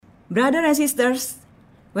Brothers and sisters,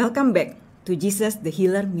 welcome back to Jesus the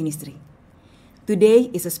Healer Ministry. Today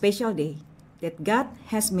is a special day that God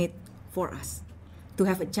has made for us to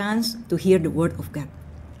have a chance to hear the Word of God.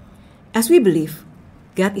 As we believe,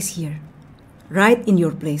 God is here, right in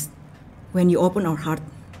your place, when you open our heart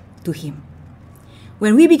to Him.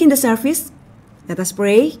 When we begin the service, let us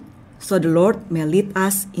pray so the Lord may lead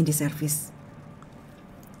us in the service.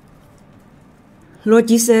 Lord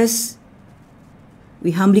Jesus, we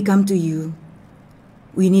humbly come to you.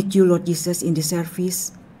 We need you, Lord Jesus, in the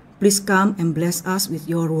service. Please come and bless us with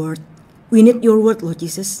your word. We need your word, Lord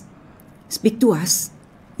Jesus. Speak to us.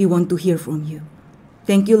 We want to hear from you.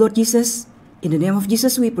 Thank you, Lord Jesus. In the name of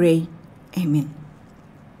Jesus we pray. Amen.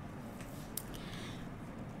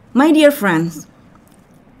 My dear friends,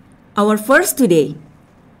 our verse today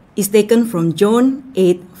is taken from John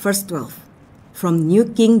 8, verse 12, from New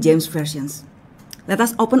King James Version. Let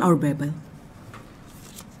us open our Bible.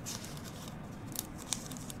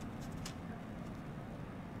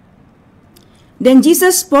 Then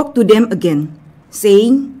Jesus spoke to them again,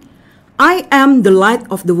 saying, I am the light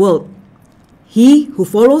of the world. He who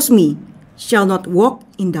follows me shall not walk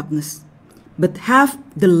in darkness, but have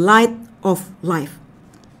the light of life.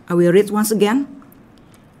 I will read once again.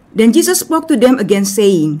 Then Jesus spoke to them again,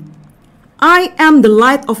 saying, I am the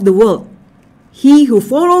light of the world. He who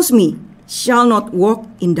follows me shall not walk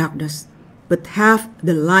in darkness, but have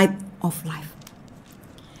the light of life.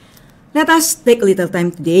 Let us take a little time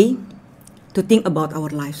today to think about our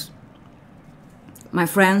lives. My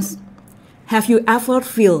friends, have you ever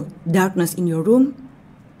feel darkness in your room?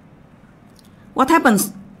 What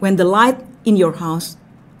happens when the light in your house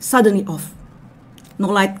suddenly off? No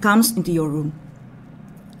light comes into your room.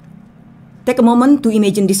 Take a moment to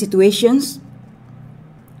imagine these situations.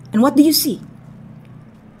 And what do you see?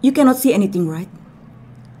 You cannot see anything, right?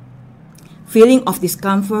 Feeling of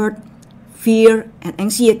discomfort, fear, and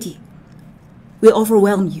anxiety will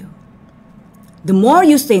overwhelm you. The more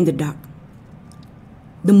you stay in the dark,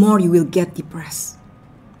 the more you will get depressed.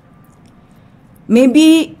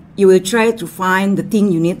 Maybe you will try to find the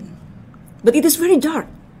thing you need, but it is very dark.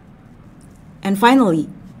 And finally,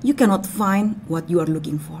 you cannot find what you are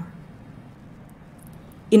looking for.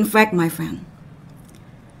 In fact, my friend,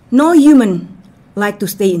 no human like to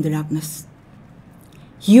stay in the darkness.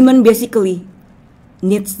 Human basically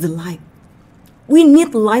needs the light. We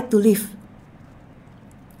need light to live.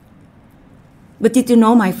 But did you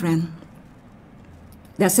know, my friend,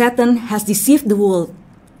 that Satan has deceived the world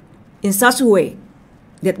in such a way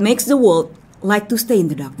that makes the world like to stay in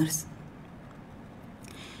the darkness?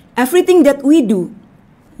 Everything that we do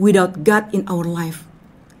without God in our life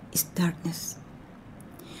is darkness.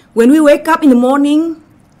 When we wake up in the morning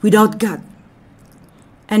without God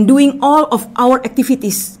and doing all of our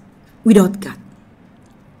activities without God,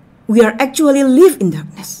 we are actually live in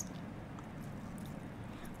darkness.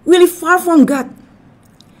 We live far from God,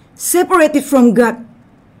 separated from God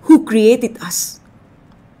who created us.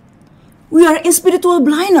 We are in spiritual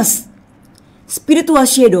blindness, spiritual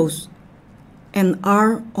shadows, and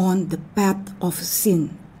are on the path of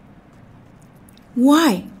sin.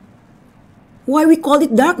 Why? Why we call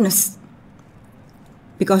it darkness?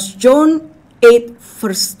 Because John 8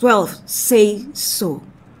 verse 12 says so.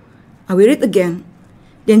 I will read again.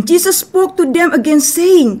 Then Jesus spoke to them again,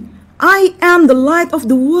 saying, I am the light of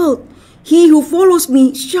the world. He who follows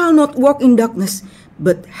me shall not walk in darkness,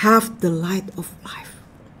 but have the light of life.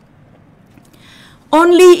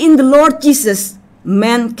 Only in the Lord Jesus,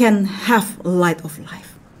 man can have light of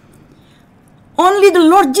life. Only the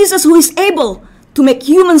Lord Jesus who is able to make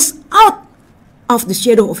humans out of the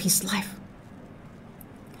shadow of his life.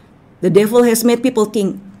 The devil has made people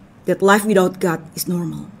think that life without God is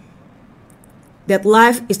normal. That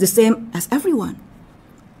life is the same as everyone.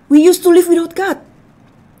 We used to live without God.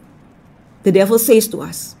 The devil says to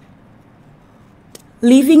us,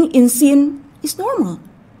 living in sin is normal.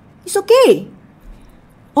 It's okay.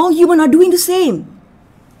 All humans are doing the same.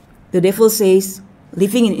 The devil says,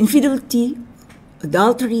 living in infidelity,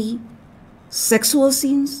 adultery, sexual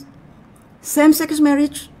sins, same-sex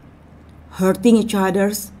marriage, hurting each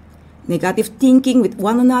other, negative thinking with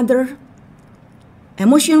one another,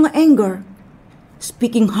 emotional anger,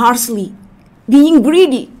 speaking harshly, being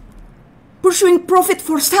greedy, pursuing profit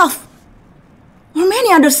for self, or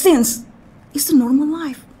many other sins is the normal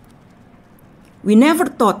life. We never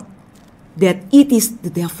thought that it is the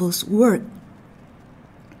devil's work.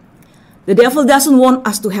 The devil doesn't want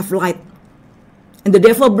us to have light, and the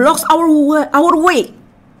devil blocks our way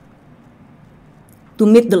to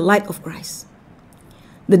meet the light of Christ.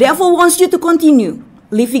 The devil wants you to continue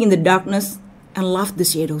living in the darkness and love the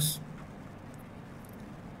shadows.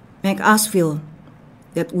 May make us feel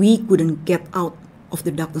that we couldn't get out of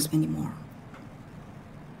the darkness anymore.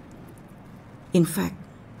 In fact,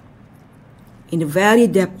 in the very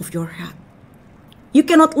depth of your heart, you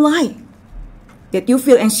cannot lie that you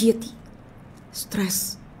feel anxiety,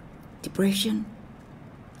 stress, depression,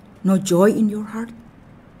 no joy in your heart,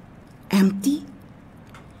 empty.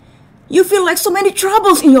 You feel like so many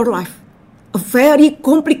troubles in your life, a very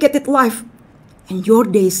complicated life, and your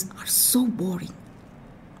days are so boring.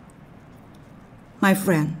 My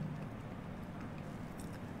friend,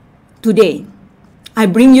 today I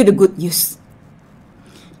bring you the good news.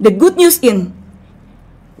 The good news in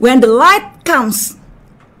when the light comes,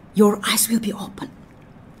 your eyes will be open.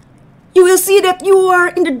 You will see that you are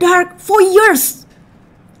in the dark for years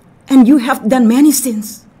and you have done many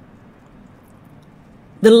sins.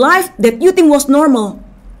 The life that you think was normal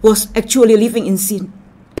was actually living in sin.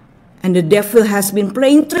 And the devil has been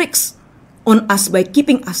playing tricks on us by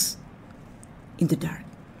keeping us in the dark.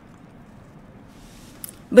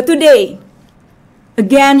 But today,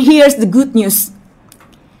 again, here's the good news.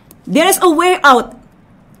 There is a way out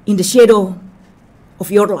in the shadow of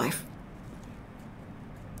your life.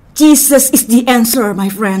 Jesus is the answer, my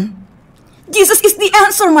friend. Jesus is the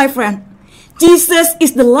answer, my friend. Jesus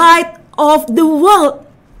is the light of the world.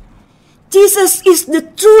 Jesus is the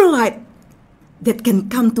true light that can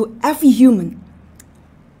come to every human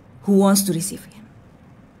who wants to receive him.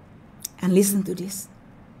 And listen to this.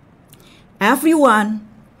 Everyone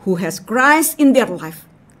who has Christ in their life,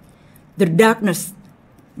 the darkness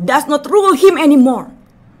does not rule him anymore.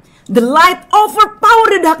 The light overpower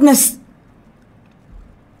the darkness.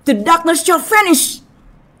 The darkness shall vanish.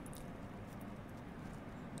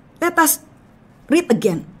 Let us read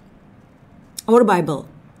again our Bible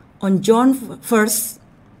on John 1st,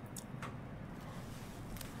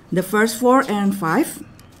 the verse 4 and 5.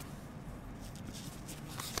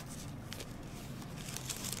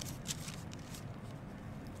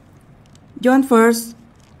 John 1st,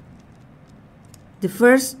 the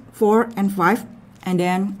verse 4 and 5, and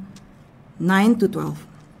then 9 to 12.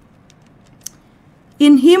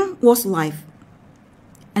 In him was life,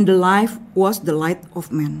 and the life was the light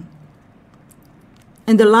of men.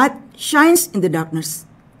 And the light shines in the darkness,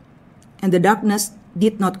 and the darkness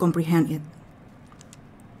did not comprehend it.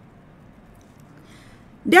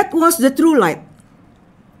 That was the true light,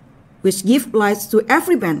 which gives light to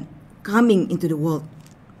every man coming into the world.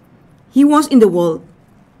 He was in the world,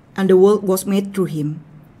 and the world was made through him,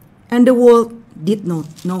 and the world did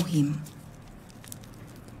not know him.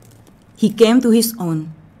 He came to his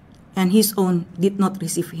own, and his own did not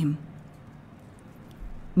receive him.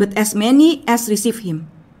 But as many as received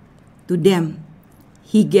him, to them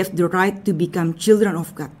he gave the right to become children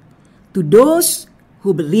of God, to those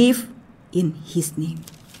who believe in his name.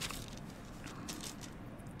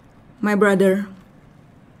 My brother,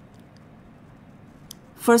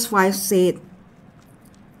 verse 5 said,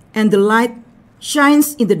 and the light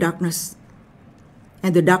shines in the darkness,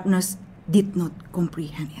 and the darkness did not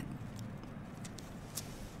comprehend it.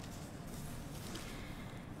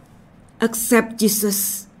 Accept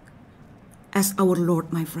Jesus as our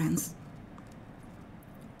Lord, my friends.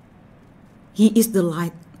 He is the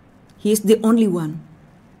light. He is the only one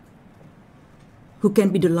who can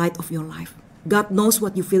be the light of your life. God knows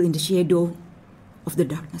what you feel in the shadow of the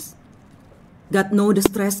darkness. God knows the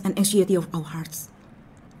stress and anxiety of our hearts.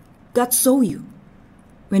 God saw you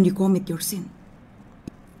when you commit your sin.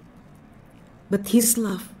 But his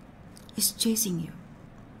love is chasing you.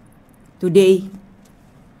 Today,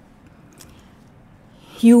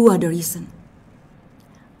 you are the reason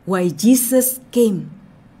why Jesus came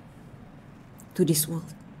to this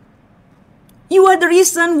world. You are the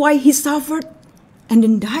reason why he suffered and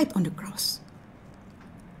then died on the cross.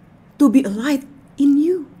 To be a light in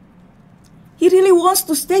you. He really wants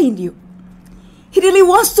to stay in you. He really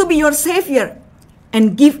wants to be your Savior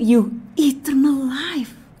and give you eternal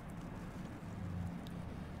life.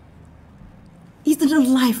 Eternal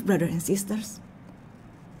life, brothers and sisters.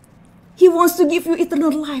 He wants to give you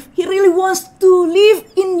eternal life. He really wants to live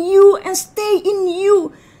in you and stay in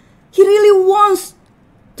you. He really wants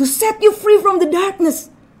to set you free from the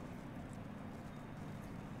darkness.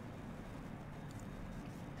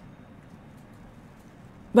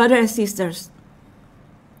 Brothers and sisters,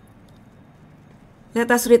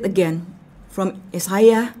 let us read again from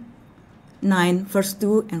Isaiah 9, verse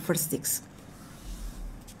 2 and verse 6.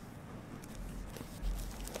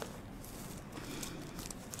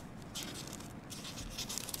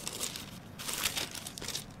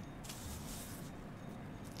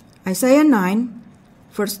 Isaiah 9,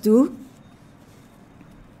 verse 2.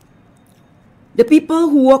 The people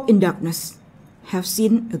who walk in darkness have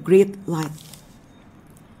seen a great light.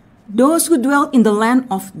 Those who dwelt in the land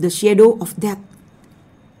of the shadow of death,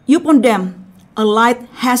 upon them a light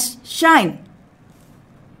has shined.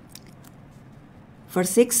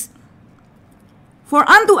 Verse 6. For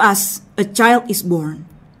unto us a child is born,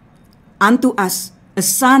 unto us a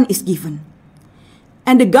son is given,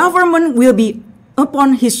 and the government will be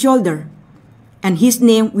upon his shoulder, and his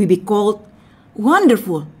name will be called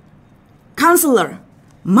Wonderful, Counselor,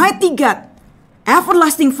 Mighty God,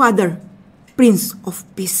 Everlasting Father, Prince of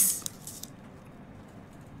Peace.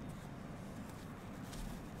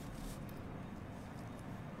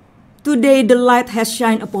 Today the light has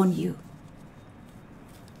shined upon you,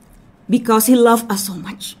 because he loved us so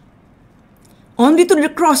much. Only to the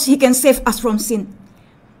cross he can save us from sin,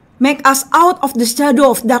 make us out of the shadow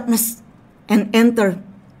of darkness, and enter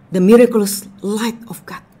the miraculous light of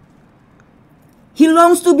God. He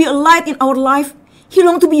longs to be a light in our life. He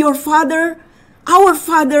longs to be your Father, our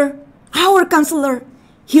Counselor.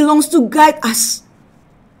 He longs to guide us.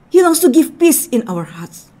 He longs to give peace in our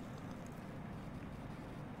hearts.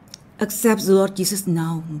 Accept the Lord Jesus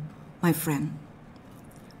now, my friend,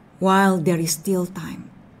 while there is still time,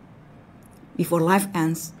 before life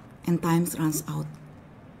ends and time runs out.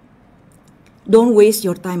 Don't waste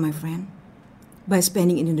your time, my friend, by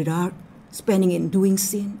spending it in the dark, spending it in doing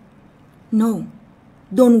sin. No,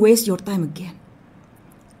 don't waste your time again.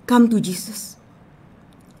 Come to Jesus.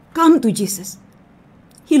 Come to Jesus.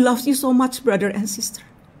 He loves you so much, brother and sister.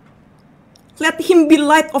 Let him be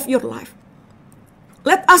light of your life.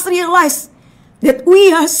 Let us realize that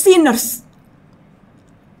we are sinners.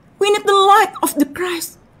 We need the light of the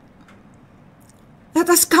Christ. Let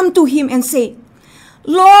us come to him and say,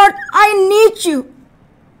 Lord, I need you.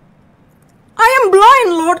 I am blind,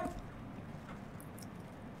 Lord.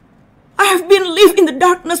 I have been living in the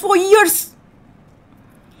darkness for years.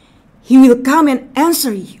 He will come and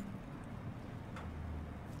answer you.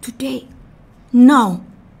 Today, now,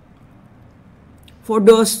 for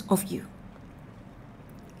those of you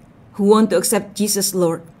who want to accept Jesus,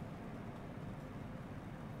 Lord,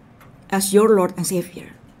 as your Lord and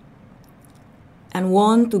Savior, and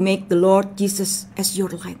want to make the Lord Jesus as your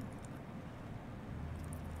light,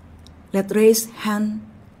 let's raise hand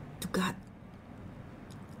to God.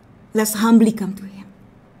 Let's humbly come to him.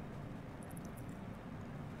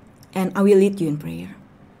 And I will lead you in prayer.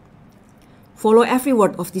 Follow every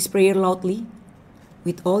word of this prayer loudly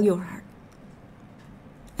with all your heart.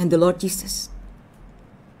 And the Lord Jesus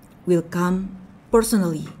will come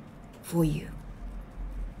personally for you.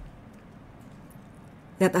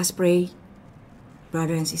 Let us pray,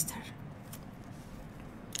 brother and sister.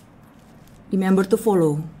 Remember to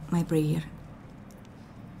follow my prayer.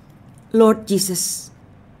 Lord Jesus,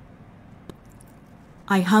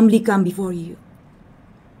 I humbly come before you.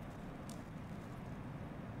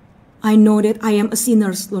 I know that I am a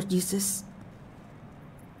sinner, Lord Jesus.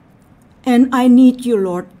 And I need you,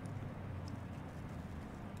 Lord.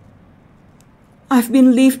 I've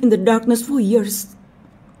been living in the darkness for years.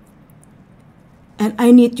 And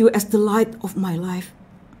I need you as the light of my life.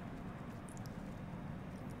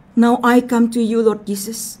 Now I come to you, Lord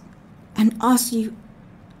Jesus, and ask you,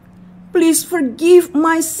 please forgive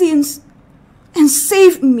my sins and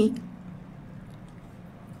save me.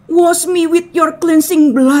 Wash me with your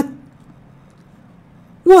cleansing blood.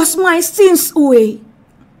 Wash my sins away.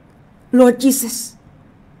 Lord Jesus,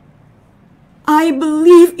 I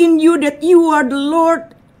believe in you that you are the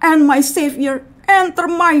Lord and my Savior. Enter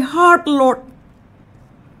my heart, Lord.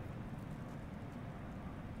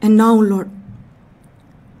 And now, Lord,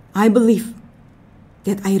 I believe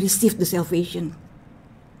that I received the salvation.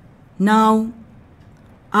 Now,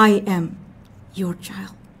 I am your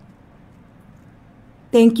child.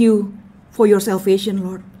 Thank you for your salvation,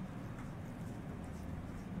 Lord.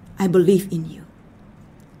 I believe in you.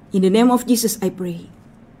 In the name of Jesus, I pray.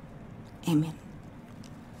 Amen.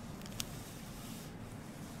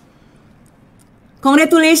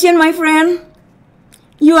 Congratulations, my friend.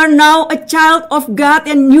 You are now a child of God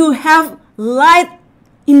and you have light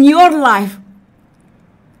in your life.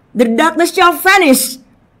 The darkness shall vanish.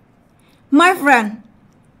 My friend,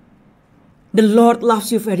 the Lord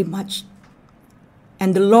loves you very much.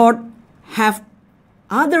 And the Lord have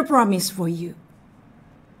other promise for you.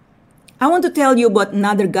 I want to tell you about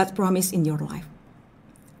another God promise in your life.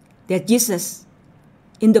 That Jesus,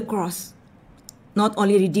 in the cross, not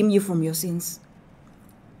only redeemed you from your sins,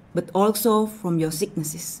 but also from your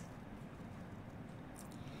sicknesses.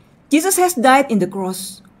 Jesus has died in the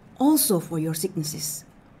cross also for your sicknesses.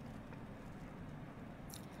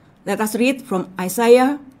 Let us read from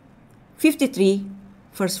Isaiah 53,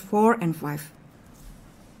 verse 4 and 5.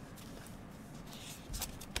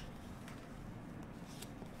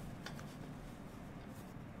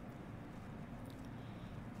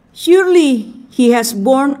 Surely he has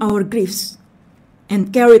borne our griefs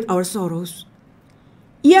and carried our sorrows.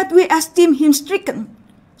 Yet we esteem him stricken,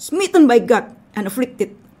 smitten by God, and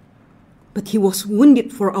afflicted. But he was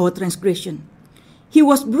wounded for our transgression. He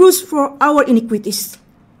was bruised for our iniquities.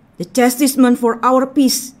 The chastisement for our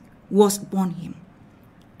peace was upon him.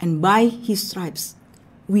 And by his stripes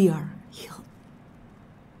we are healed.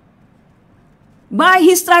 By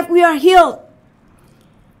his stripes we are healed.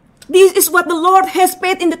 This is what the Lord has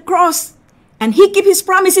paid in the cross. And he keeps his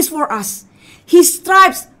promises for us. His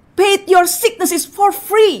stripes paid your sicknesses for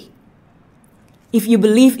free. If you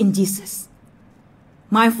believe in Jesus,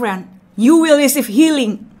 my friend, you will receive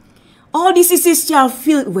healing. All diseases shall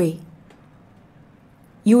fade away.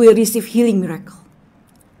 You will receive healing miracle.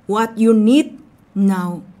 What you need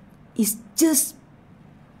now is just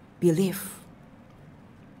believe.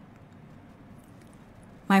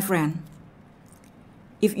 My friend,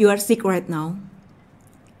 if you are sick right now,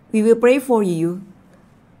 we will pray for you.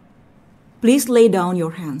 Please lay down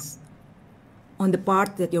your hands on the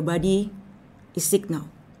part that your body is sick now.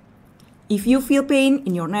 If you feel pain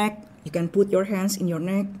in your neck, you can put your hands in your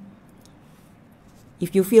neck.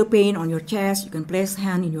 If you feel pain on your chest, you can place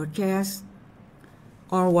hand in your chest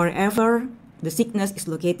or wherever the sickness is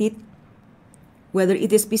located, whether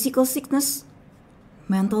it is physical sickness,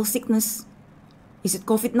 mental sickness, is it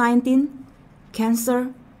COVID-19,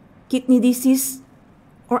 cancer, kidney disease,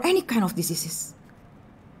 or any kind of diseases.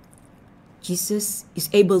 Jesus is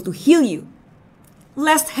able to heal you.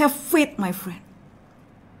 Let's have faith, my friend.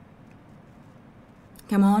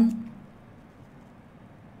 Come on.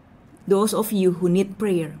 Those of you who need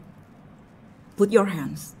prayer, put your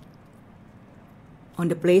hands on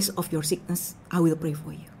the place of your sickness. I will pray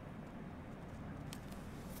for you.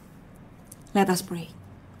 Let us pray.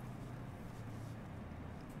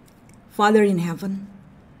 Father in heaven,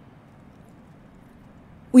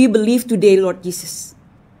 we believe today, Lord Jesus,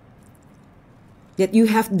 that you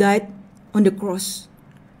have died on the cross,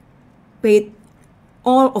 paid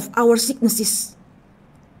all of our sicknesses.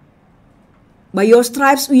 By your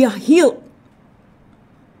stripes we are healed.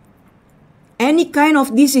 Any kind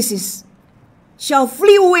of diseases shall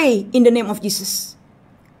flee away in the name of Jesus.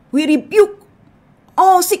 We rebuke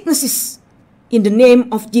all sicknesses in the name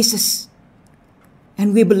of Jesus.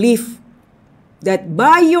 And we believe that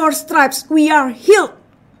by your stripes we are healed.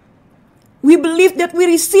 We believe that we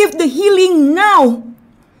receive the healing now.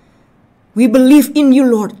 We believe in you,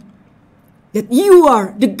 Lord, that you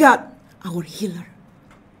are the God, our healer.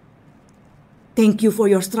 Thank you for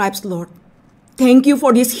your stripes, Lord. Thank you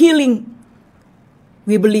for this healing.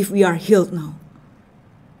 We believe we are healed now.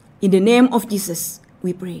 In the name of Jesus,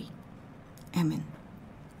 we pray. Amen.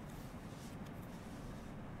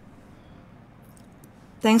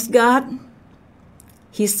 Thanks God.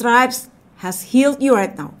 His stripes has healed you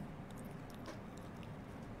right now.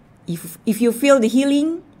 If you feel the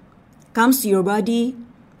healing comes to your body,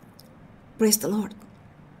 praise the Lord.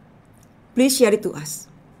 Please share it to us.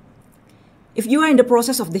 If you are in the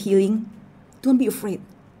process of the healing, don't be afraid.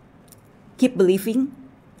 Keep believing.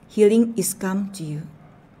 Healing is come to you.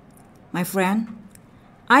 My friend,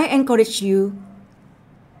 I encourage you.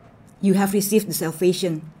 You have received the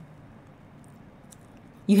salvation.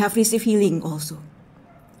 You have received healing also.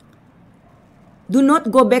 Do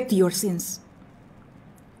not go back to your sins,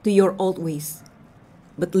 to your old ways,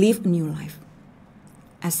 but live a new life.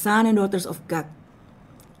 As sons and daughters of God,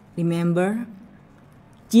 remember,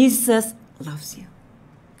 Jesus loves you.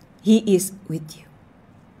 He is with you.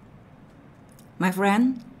 My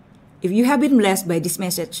friend, if you have been blessed by this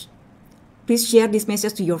message, please share this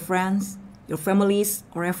message to your friends, your families,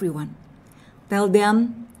 or everyone. Tell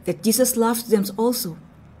them that Jesus loves them also,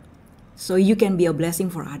 so you can be a blessing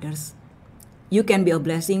for others. You can be a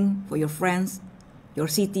blessing for your friends, your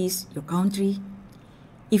cities, your country.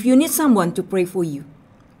 If you need someone to pray for you,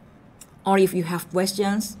 or if you have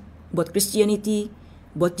questions about Christianity,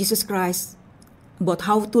 about Jesus Christ, about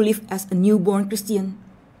how to live as a newborn Christian,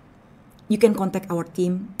 you can contact our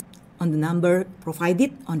team on the number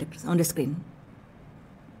provided on the screen.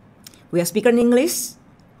 We are speaking in English,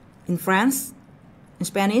 in French, in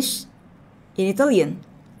Spanish, in Italian,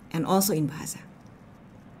 and also in Bahasa.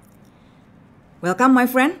 Welcome, my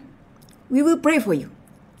friend. We will pray for you.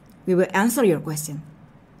 We will answer your question.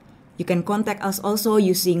 You can contact us also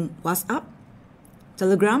using WhatsApp,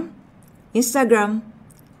 Telegram, Instagram.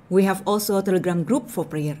 We have also a Telegram group for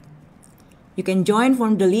prayer. You can join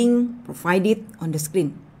from the link provided on the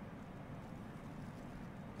screen.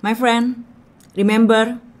 My friend,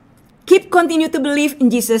 remember, continue to believe in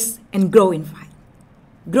Jesus and grow in faith.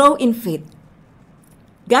 Grow in faith.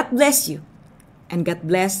 God bless you, and God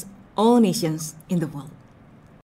bless all nations in the world.